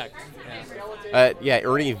redirect? Yeah,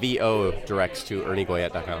 ErnieVO directs to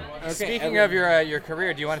ErnieGoyette.com. Okay, Speaking of your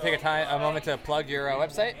career, do you want to take a moment to plug your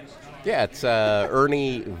website? Yeah, it's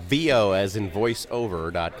ErnieVO, as in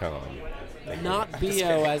voiceover.com. Not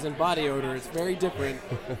BO as in body odor. It's very different.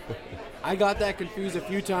 I got that confused a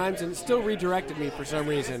few times, and it still redirected me for some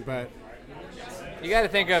reason, but... You got to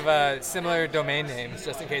think of similar domain names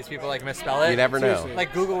just in case people misspell it. You never know.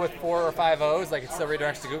 Like Google with 4 or 5 O's, it still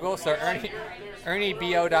redirects to Google. So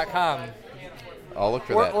ErnieBO.com. I'll look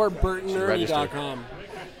for that. Or BurtonErnie.com.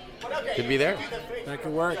 Could be there. That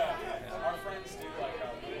could work.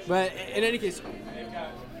 But in any case,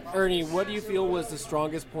 Ernie, what do you feel was the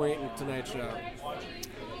strongest point in tonight's show?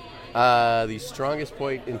 The strongest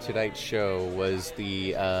point in tonight's show was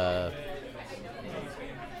the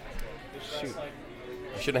shoot.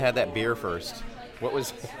 You should have had that beer first. What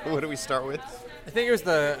do we start with? I think it was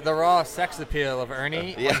the raw sex appeal of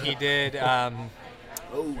Ernie. When he did. Oh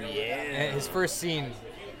yeah. His first scene,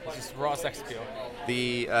 just raw sex appeal.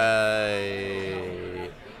 The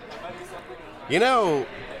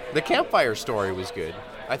campfire story was good,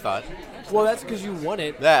 I thought. Well, that's because you won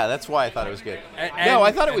it. Yeah, that's why I thought it was good.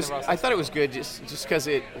 I thought it was good just because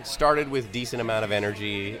it started with decent amount of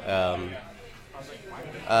energy. I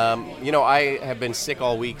have been sick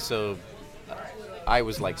all week, so I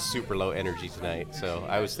was like super low energy tonight. So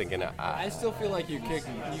I was thinking, I still feel like you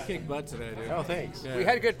kicked butt today, dude. Oh, thanks. Yeah. We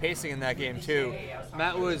had good pacing in that game too.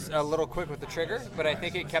 Matt was a little quick with the trigger, but I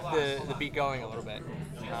think it kept the beat going a little bit.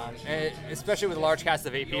 And especially with a large cast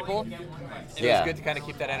of 8 people, it was good to kind of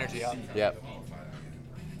keep that energy up. Yep.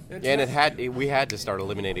 And we had to start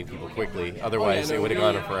eliminating people quickly, otherwise it would have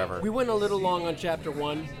gone on forever. We went a little long on chapter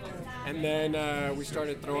 1, and then we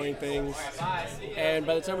started throwing things. And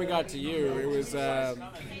by the time we got to you, it was.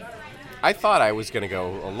 I thought I was going to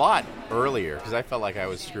go a lot earlier because I felt like I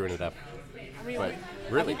was screwing it up. But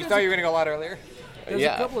really, you thought you were going to go a lot lot There's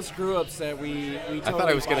a couple of screw ups that we totally I thought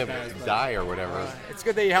I was going to die or whatever. It's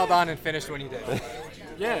good that you held on and finished when you did.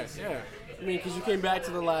 Yeah. I mean, because you came back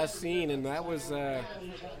to the last scene, and that was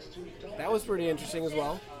pretty interesting as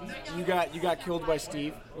well. You got killed by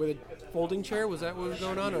Steve with a folding chair. Was that what was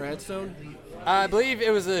going on, or headstone? I believe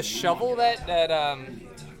it was a shovel that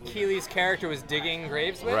Keely's character was digging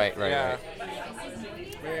graves with. Right.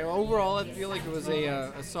 Yeah, overall, I feel like it was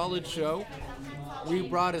a solid show. We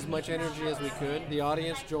brought as much energy as we could. The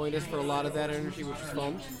audience joined us for a lot of that energy, which was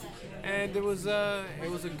fun, and it was a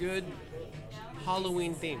good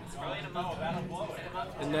Halloween theme.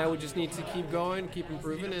 And now we just need to keep going, keep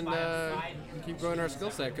improving, and keep growing our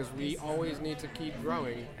skill set, because we always need to keep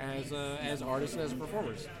growing as artists and as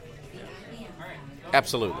performers.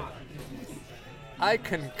 Absolutely. I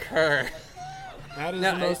concur. That is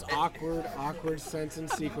the most awkward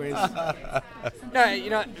sentence sequence. No,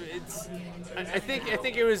 it's. I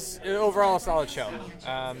think it was overall a solid show.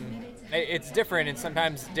 It's different, and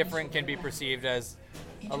sometimes different can be perceived as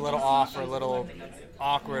a little off or a little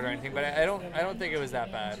awkward or anything, but I don't think it was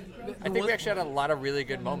that bad. I think we actually had a lot of really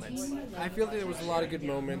good moments. I feel that there was a lot of good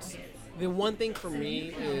moments. The one thing for me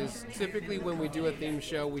is typically when we do a theme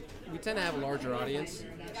show, we tend to have a larger audience.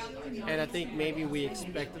 And I think maybe we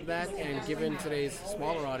expected that, and given today's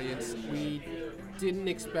smaller audience, we didn't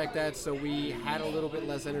expect that, so we had a little bit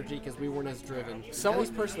less energy because we weren't as driven. At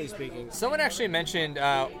least personally speaking. Someone actually mentioned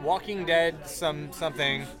Walking Dead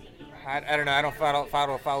something. I don't know. I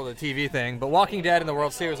don't follow the TV thing, but Walking Dead and the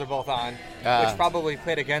World Series are both on, which probably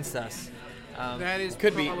played against us. That is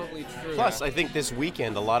could probably be true. Plus, I think this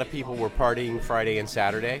weekend a lot of people were partying Friday and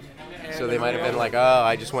Saturday, so they might have been like, "Oh,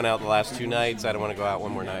 I just went out the last 2 nights. I don't want to go out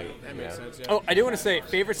one more night." That makes sense. Yeah. Oh, I do want to say,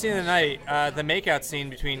 favorite scene of the night: the makeout scene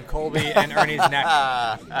between Colby and Ernie's neck.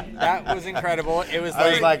 That was incredible. It was.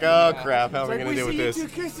 I was like, "Oh crap! How am I going to deal with this?" We see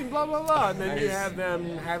you two kissing, blah blah blah, and then you have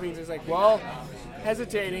them having just like, well,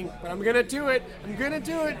 hesitating, but I'm gonna do it.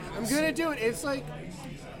 It's like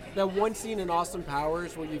that one scene in Austin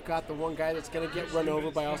Powers where you've got the one guy that's going to get run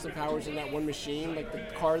over by Austin Powers in that one machine, like the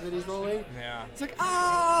car that he's rolling. Yeah. It's like,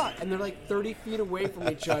 ah! And they're like 30 feet away from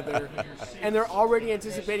each other, and they're already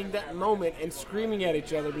anticipating that moment and screaming at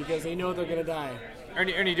each other because they know they're going to die.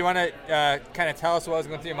 Ernie, do you want to kind of tell us what was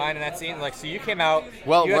going through your mind in that scene? Like, so you came out.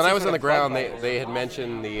 Well, when I was on the ground, they had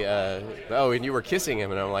mentioned and you were kissing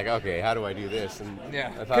him, and I'm like, okay, how do I do this? And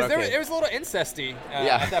yeah, I thought, because it was a little incesty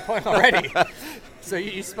at that point already. So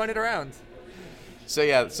you spun it around. So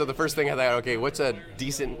the first thing I thought, okay, what's a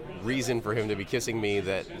decent reason for him to be kissing me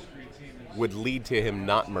that would lead to him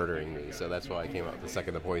not murdering me? So that's why I came up with the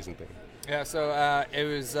second the poison thing. Yeah, so it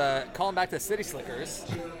was calling back to City Slickers.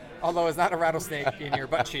 Although it's not a rattlesnake in your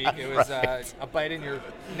butt cheek, it was a bite in your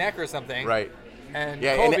neck or something. Right. And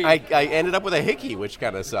yeah, Colby, and I ended up with a hickey, which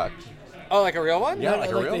kind of sucked. Oh, like a real one? Yeah,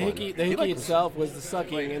 like a real the one. hickey, the hickey itself was the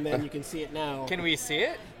sucking, and then you can see it now. Can we see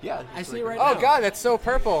it? Yeah. I see it right now. Oh, God, that's so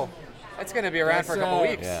purple. That's going to be around for a couple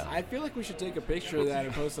weeks. Yeah. I feel like we should take a picture of that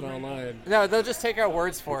and post it online. No, they'll just take our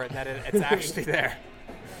words for it that it's actually there.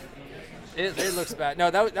 It looks bad.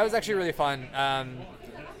 No, that was actually really fun.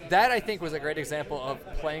 That, I think, was a great example of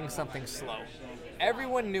playing something slow.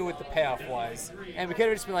 Everyone knew what the payoff was, and we could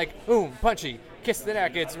have just been like, boom, punchy, kiss the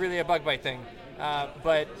neck, it's really a bug bite thing.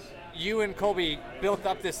 But you and Colby built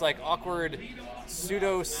up this like awkward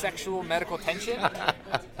pseudo-sexual medical tension,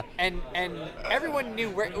 and everyone knew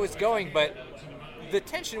where it was going, but the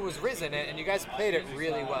tension was risen, and you guys played it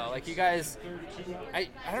really well. Like, you guys, I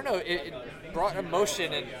don't know, it brought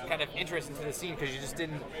emotion and kind of interest into the scene because you just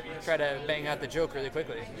didn't try to bang out the joke really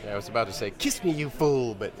quickly. Yeah, I was about to say, "Kiss me, you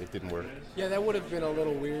fool," but it didn't work. Yeah, that would have been a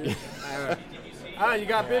little weird. You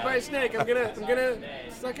got bit by a snake. I'm gonna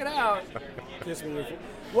suck it out. Kiss me.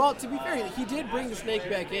 Well, to be fair, he did bring the snake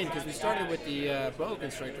back in because we started with the boa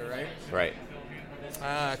constrictor, right? Right.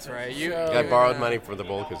 That's right. I borrowed money for the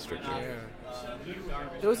boa constrictor. Yeah.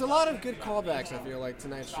 There was a lot of good callbacks. I feel like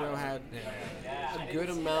tonight's show had a good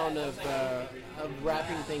amount of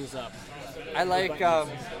wrapping things up. I like.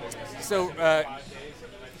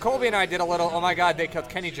 Colby and I did a little "oh my god, they killed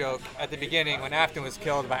Kenny" joke at the beginning when Afton was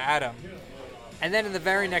killed by Adam, and then in the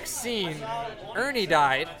very next scene, Ernie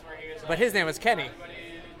died, but his name was Kenny.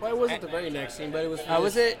 Well, it wasn't the very next scene, but it was.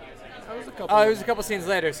 Was it? That was a couple. Oh, it was a couple scenes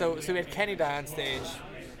later. So we had Kenny die on stage.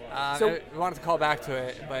 So we wanted to call back to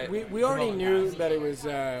it, but we already knew that it was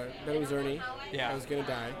Ernie. Yeah. That was gonna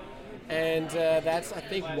die, and that's, I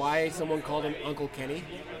think, why someone called him Uncle Kenny.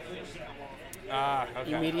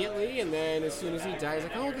 Okay. Immediately, and then as soon as he dies,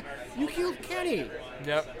 like, oh, you killed Kenny.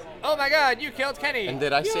 Yep. Oh my God, you killed Kenny. And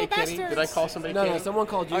did I say bastards. Kenny? Did I call somebody No, Kenny? no, someone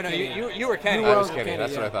called you. Oh no, Kenny. you were Kenny. I was Uncle Kenny.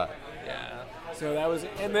 That's yeah. what I thought. Yeah. So that was,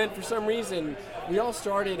 and then for some reason, we all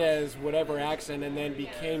started as whatever accent, and then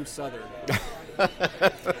became Southern.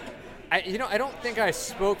 I don't think I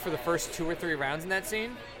spoke for the first 2 or 3 rounds in that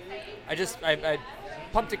scene. I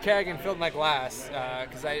pumped a keg and filled my glass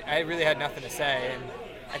because I really had nothing to say, and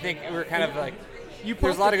I think we were kind of like,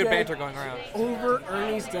 there's a lot of good banter going around. Over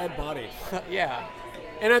Ernie's dead body. Yeah.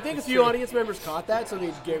 And I think a few audience members caught that, so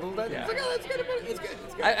they giggled at it. Yeah. It's like, oh, that's good. It's good.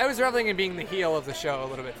 It's good. I was reveling in being the heel of the show a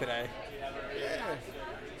little bit today. Yeah.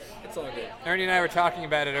 It's all good. Ernie and I were talking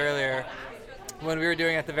about it earlier when we were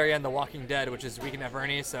doing at the very end The Walking Dead, which is Weekend at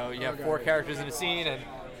Bernie's. So you have 4 characters in a scene, and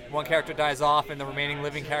one character dies off, and the remaining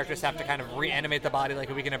living characters have to kind of reanimate the body like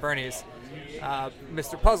a Weekend at Bernie's.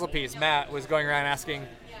 Mr. Puzzle Piece, Matt, was going around asking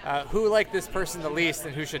who liked this person the least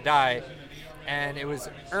and who should die. And it was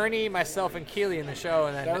Ernie, myself, and Keeley in the show.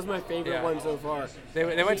 And then That was my favorite one so far.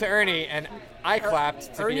 They went to Ernie, and I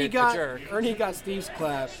clapped to be a jerk. Ernie got Steve's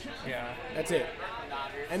clap. Yeah. That's it.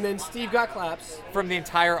 And then Steve got claps. From the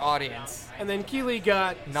entire audience. And then Keeley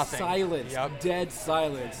got nothing. Silence. Yep. Dead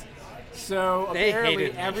silence. So They apparently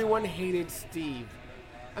hated me. everyone hated Steve.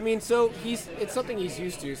 I mean, so it's something he's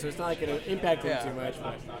used to, so it's not like it impacted him too much.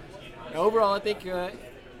 But overall, I think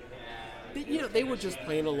they were just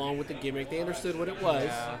playing along with the gimmick. They understood what it was.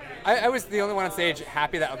 Yeah. I was the only one on stage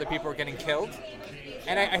happy that other people were getting killed.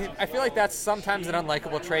 And I feel like that's sometimes an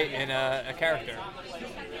unlikable trait in a character.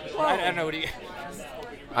 Well, I don't know what do you...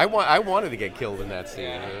 I wanted to get killed in that scene.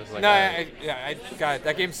 It was like God,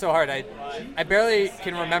 that game's so hard. I barely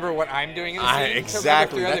can remember what I'm doing in the scene.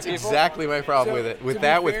 Exactly, that's exactly my problem with it. With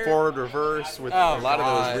forward, reverse, with a lot of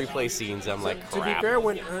those replay scenes, I'm like, crap. To be fair,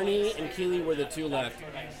 when Ernie and Keeley were the 2 left,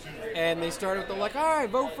 and they started, they're like, all right,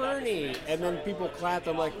 vote for Ernie. And then people clapped.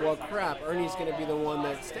 I'm like, well, crap, Ernie's going to be the one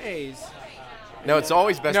that stays. No, it's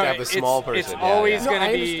always best to have the small person. It's always going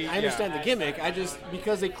to be... I understand the gimmick.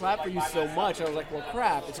 Because they clapped for you so much, I was like, well,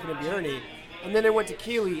 crap, it's going to be Ernie. And then they went to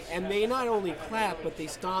Keeley, and they not only clapped, but they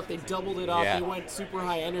stomped, they doubled it up, they went super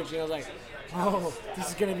high energy. I was like, oh, this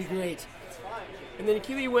is going to be great. And then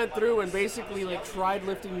Keeley went through and basically tried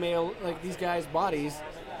lifting these guys' bodies.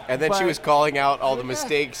 And then she was calling out all the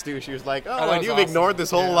mistakes, too. She was like, and you've ignored this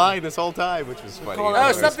whole line this whole time, which was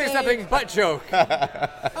funny. Something, butt joke.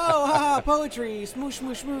 Poetry, smoosh,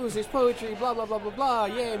 smoosh, smoosh, there's poetry, blah, blah, blah, blah, blah.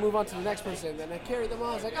 Yay, move on to the next person. Then I carried them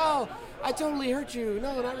all. I was like, oh, I totally hurt you.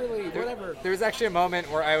 No, not really, whatever. There was actually a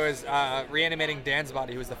moment where I was reanimating Dan's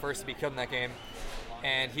body, who was the first to be killed in that game.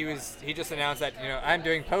 And he just announced that, I'm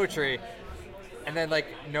doing poetry. And then,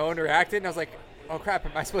 no one reacted, and I was like, oh crap,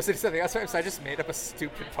 am I supposed to do something else? So I just made up a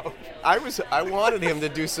stupid poem. I wanted him to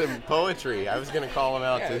do some poetry. I was going to call him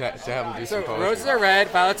out to have him do some poetry. Roses are red,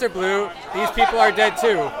 violets are blue. These people are dead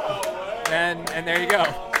too. And there you go.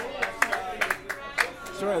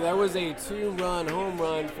 Sure, that was a 2-run home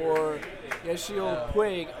run for Yashiel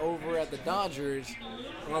Puig over at the Dodgers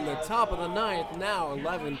on the top of the 9th, now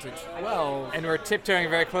 11-12. And we're tiptoeing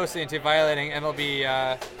very closely into violating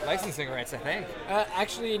MLB licensing rights, I think.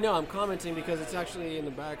 Actually, no, I'm commenting because it's actually in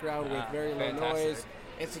the background with very low noise.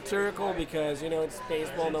 It's satirical because, it's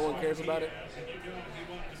baseball, no one cares about it.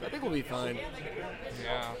 So I think we'll be fine.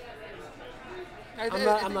 Yeah.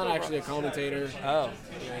 I'm not actually a commentator. Oh.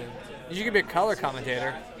 Yeah. You could be a color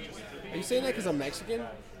commentator. Are you saying that because I'm Mexican?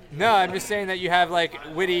 No, I'm just saying that you have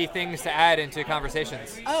witty things to add into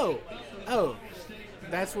conversations. Oh.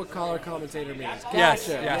 That's what color commentator means. Gotcha.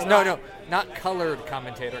 Yes. No, not colored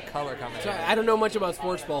commentator. Color commentator. Sorry, I don't know much about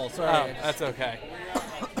sports ball. Sorry. Oh, that's okay.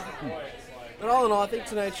 But all in all, I think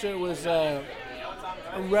tonight's show was a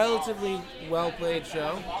relatively well-played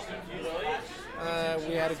show.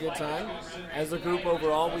 We had a good time. As a group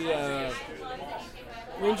overall,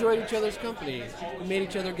 we enjoyed each other's company. We made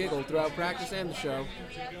each other giggle throughout practice and the show.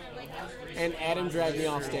 And Adam dragged me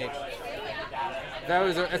off stage.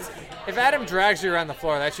 If Adam drags you around the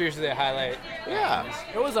floor, that's usually a highlight. Yeah.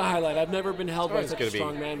 It was a highlight. I've never been held by such a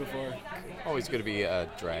strong man before. Always going to be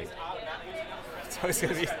dragged. It's always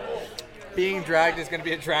going to be... Being dragged is going to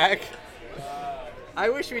be a drag. I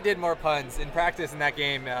wish we did more puns. In practice in that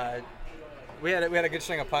game, we had a good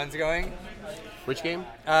string of puns going. Which game?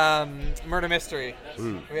 Murder Mystery.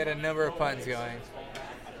 We had a number of puns going.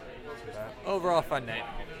 Overall fun night.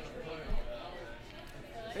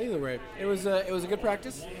 Either way, it was a good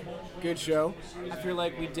practice, good show. I feel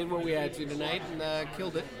like we did what we had to tonight and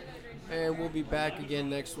killed it. And we'll be back again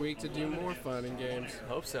next week to do more fun and games.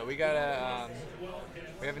 Hope so. We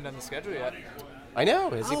haven't done the schedule yet. I know.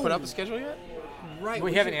 Has he put out the schedule yet? Right.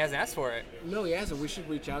 He hasn't asked for it. No, he hasn't. We should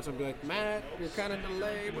reach out to him and be like, Matt, you're kind of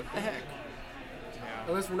delayed. What the heck? Yeah.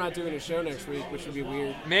 Unless we're not doing a show next week, which would be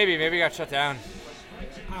weird. Maybe we got shut down.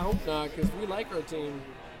 I hope not, because we like our team.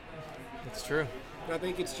 That's true. I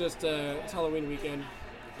think it's just it's Halloween weekend.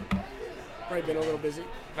 Probably been a little busy.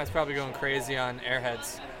 Matt's probably going crazy on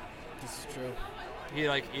Airheads. This is true. He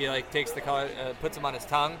takes the color, puts them on his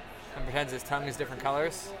tongue, and pretends his tongue is different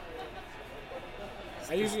colors.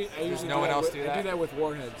 I usually no one else do that. I do that with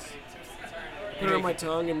Warheads. Put it on my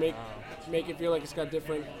tongue and make it feel like it's got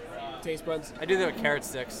different taste buds. I do that with carrot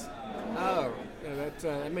sticks. Oh, yeah,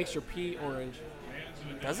 that makes your pee orange.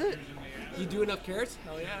 Does it? You do enough carrots?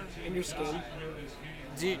 Hell yeah, in your skin.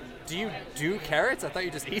 Do you do carrots? I thought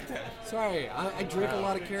you just eat them. Sorry, I drink a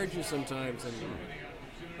lot of carrot juice sometimes, and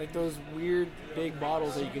like those weird big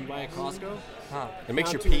bottles that you can buy at Costco. Huh. It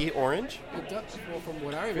makes your pee orange? It does, well, from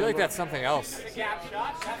what I remember. I feel like that's something else.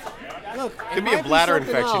 Look, could be a bladder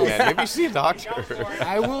infection, man. Maybe see a doctor.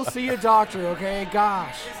 I will see a doctor, okay?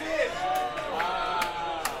 Gosh.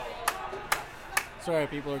 Sorry,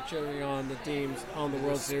 people are cheering on the teams on the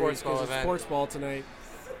World Series because it's sports ball tonight.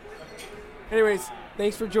 Anyways,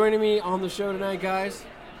 thanks for joining me on the show tonight, guys.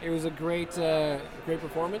 It was a great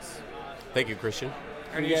performance. Thank you, Christian.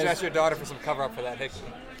 And you should ask your daughter for some cover-up for that. You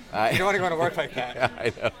don't want to go to work like that. Yeah,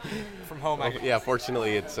 I know. From home, yeah,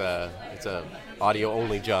 fortunately, it's a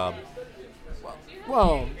audio-only job.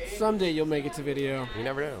 Well, someday you'll make it to video. You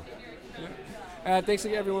never know. Thanks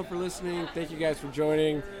again, everyone, for listening. Thank you guys for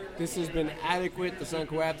joining. This has been Adequate, the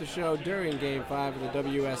SunCo Aftershow during Game 5 of the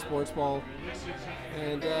WS Sports Ball.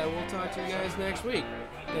 And we'll talk to you guys next week.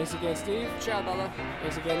 Thanks again, Steve. Ciao, Bella.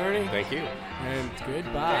 Thanks again, Ernie. Thank you. And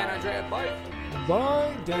goodbye. Dan, Andrea, bye.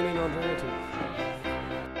 Bye. Dan and Andrea, too.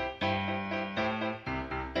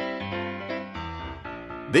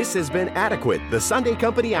 This has been Adequate, the Sunday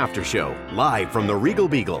Company After Show, live from the Regal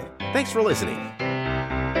Beagle. Thanks for listening.